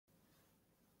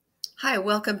Hi,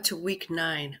 welcome to week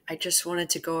 9. I just wanted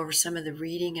to go over some of the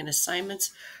reading and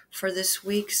assignments for this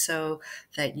week so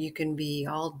that you can be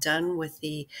all done with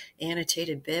the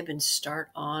annotated bib and start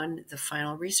on the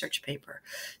final research paper.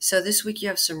 So this week you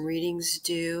have some readings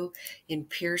due in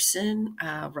Pearson,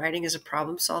 writing as a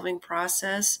problem-solving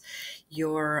process.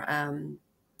 Your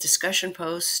discussion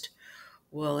post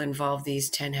will involve these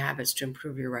 10 habits to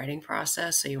improve your writing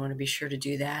process. So you want to be sure to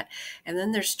do that. And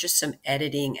then there's just some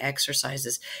editing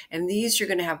exercises. And these you're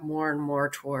going to have more and more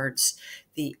towards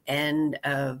the end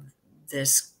of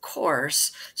this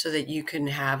course so that you can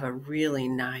have a really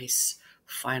nice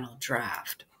final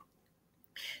draft.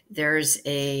 There's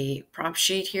a prompt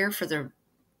sheet here for the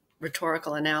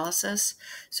rhetorical analysis.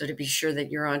 So to be sure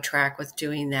that you're on track with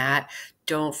doing that,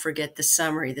 don't forget the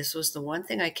summary. This was the one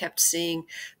thing I kept seeing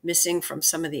missing from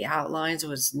some of the outlines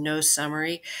was no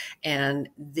summary. And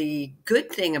the good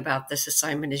thing about this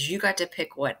assignment is you got to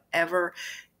pick whatever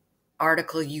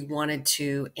article you wanted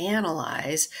to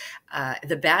analyze.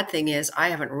 The bad thing is I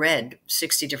haven't read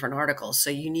 60 different articles, so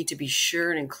you need to be sure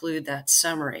and include that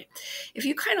summary. If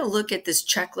you kind of look at this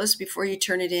checklist before you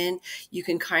turn it in, you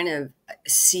can kind of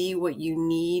see what you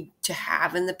need to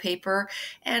have in the paper,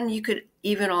 and you could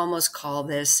even almost call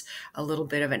this a little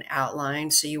bit of an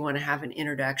outline. So you want to have an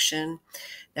introduction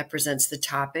that presents the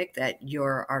topic that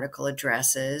your article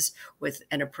addresses with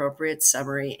an appropriate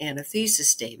summary and a thesis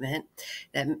statement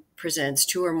that presents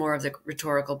two or more of the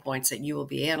rhetorical points that you will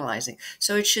be analyzing.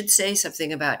 So it should say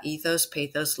something about ethos,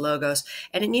 pathos, logos,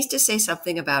 and it needs to say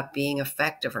something about being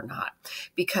effective or not,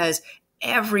 because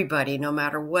everybody, no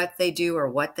matter what they do or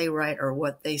what they write or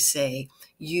what they say,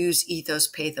 use ethos,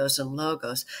 pathos, and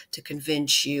logos to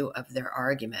convince you of their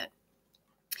argument.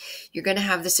 You're going to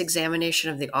have this examination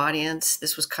of the audience.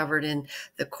 This was covered in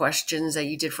the questions that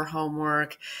you did for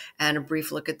homework, and a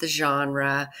brief look at the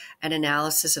genre, an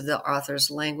analysis of the author's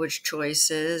language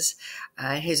choices,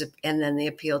 and then the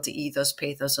appeal to ethos,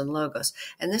 pathos, and logos.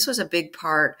 And this was a big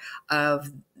part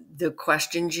of the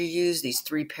questions you use. These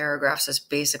 3 paragraphs is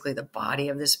basically the body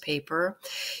of this paper.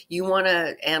 You want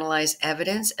to analyze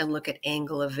evidence and look at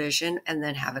angle of vision and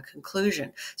then have a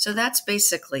conclusion. So that's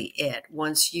basically it.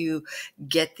 Once you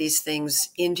get these things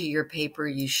into your paper,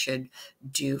 you should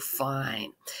do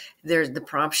fine. The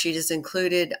prompt sheet is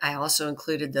included. I also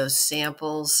included those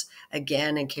samples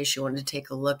again in case you wanted to take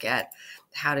a look at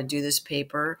how to do this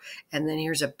paper. And then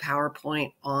here's a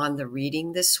PowerPoint on the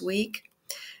reading this week.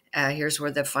 Here's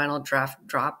where the final draft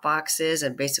drop box is,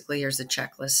 and basically here's the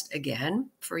checklist again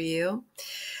for you.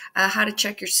 How to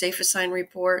check your safe assign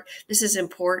report. This is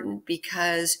important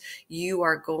because you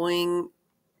are going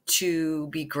to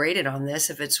be graded on this.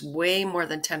 If it's way more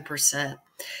than 10%,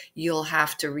 you'll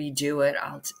have to redo it.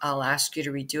 I'll ask you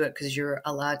to redo it because you're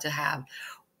allowed to have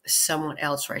someone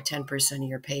else write 10% of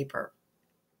your paper.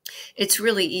 It's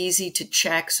really easy to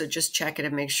check, so just check it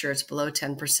and make sure it's below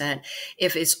 10%.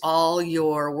 If it's all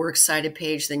your works cited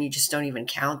page, then you just don't even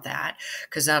count that,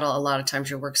 because a lot of times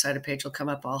your works cited page will come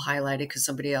up all highlighted because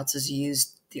somebody else has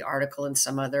used the article in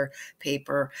some other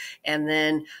paper. And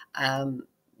then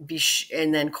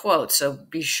quotes. So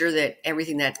be sure that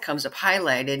everything that comes up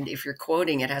highlighted, if you're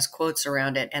quoting, it has quotes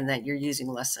around it and that you're using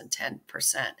less than 10%.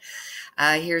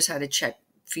 Here's how to check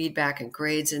feedback and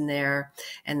grades in there.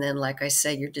 And then, like I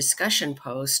said, your discussion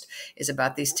post is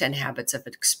about these 10 habits of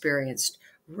experienced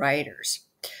writers.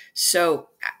 So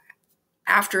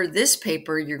after this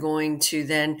paper, you're going to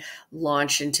then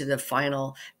launch into the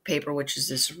final paper, which is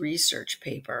this research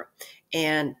paper.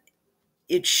 And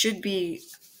it should be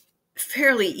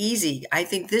fairly easy. I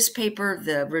think this paper,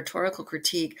 the rhetorical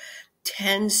critique,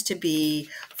 tends to be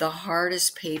the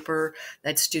hardest paper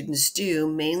that students do,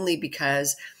 mainly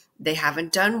because they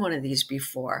haven't done one of these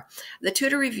before. The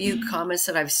tutor review comments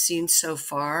that I've seen so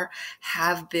far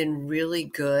have been really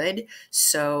good,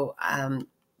 so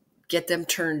get them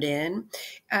turned in.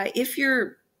 If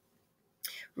your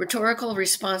rhetorical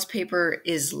response paper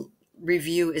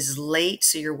review is late,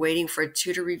 so you're waiting for a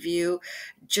tutor review,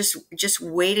 just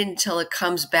wait until it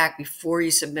comes back before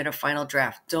you submit a final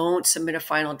draft. Don't submit a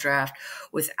final draft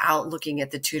without looking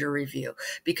at the tutor review,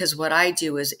 because what I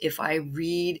do is if I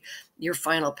read your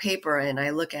final paper and I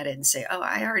look at it and say, oh,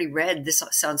 I already read this,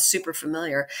 sounds super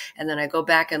familiar, and then I go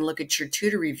back and look at your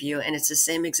tutor review and it's the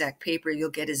same exact paper,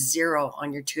 you'll get a 0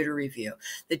 on your tutor review.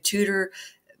 The tutor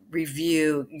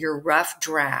review, your rough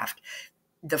draft,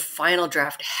 the final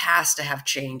draft has to have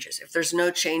changes. If there's no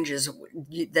changes,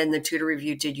 then the tutor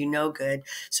review did you no good,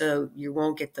 so you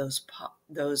won't get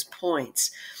those points.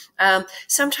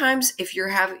 Sometimes if you're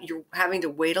having to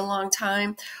wait a long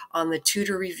time on the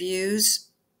tutor reviews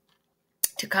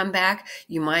to come back,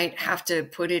 you might have to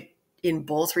put it in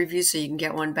both reviews so you can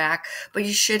get one back, but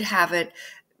you should have it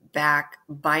back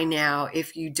by now.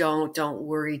 If you don't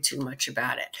worry too much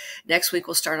about it. Next week,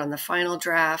 we'll start on the final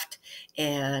draft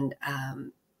and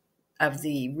of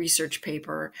the research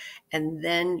paper, and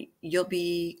then you'll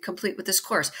be complete with this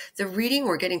course. The reading,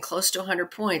 we're getting close to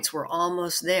 100 points. We're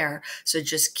almost there, so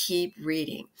just keep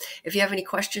reading. If you have any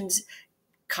questions,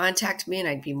 contact me, and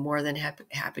I'd be more than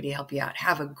happy to help you out.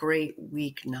 Have a great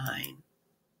week 9.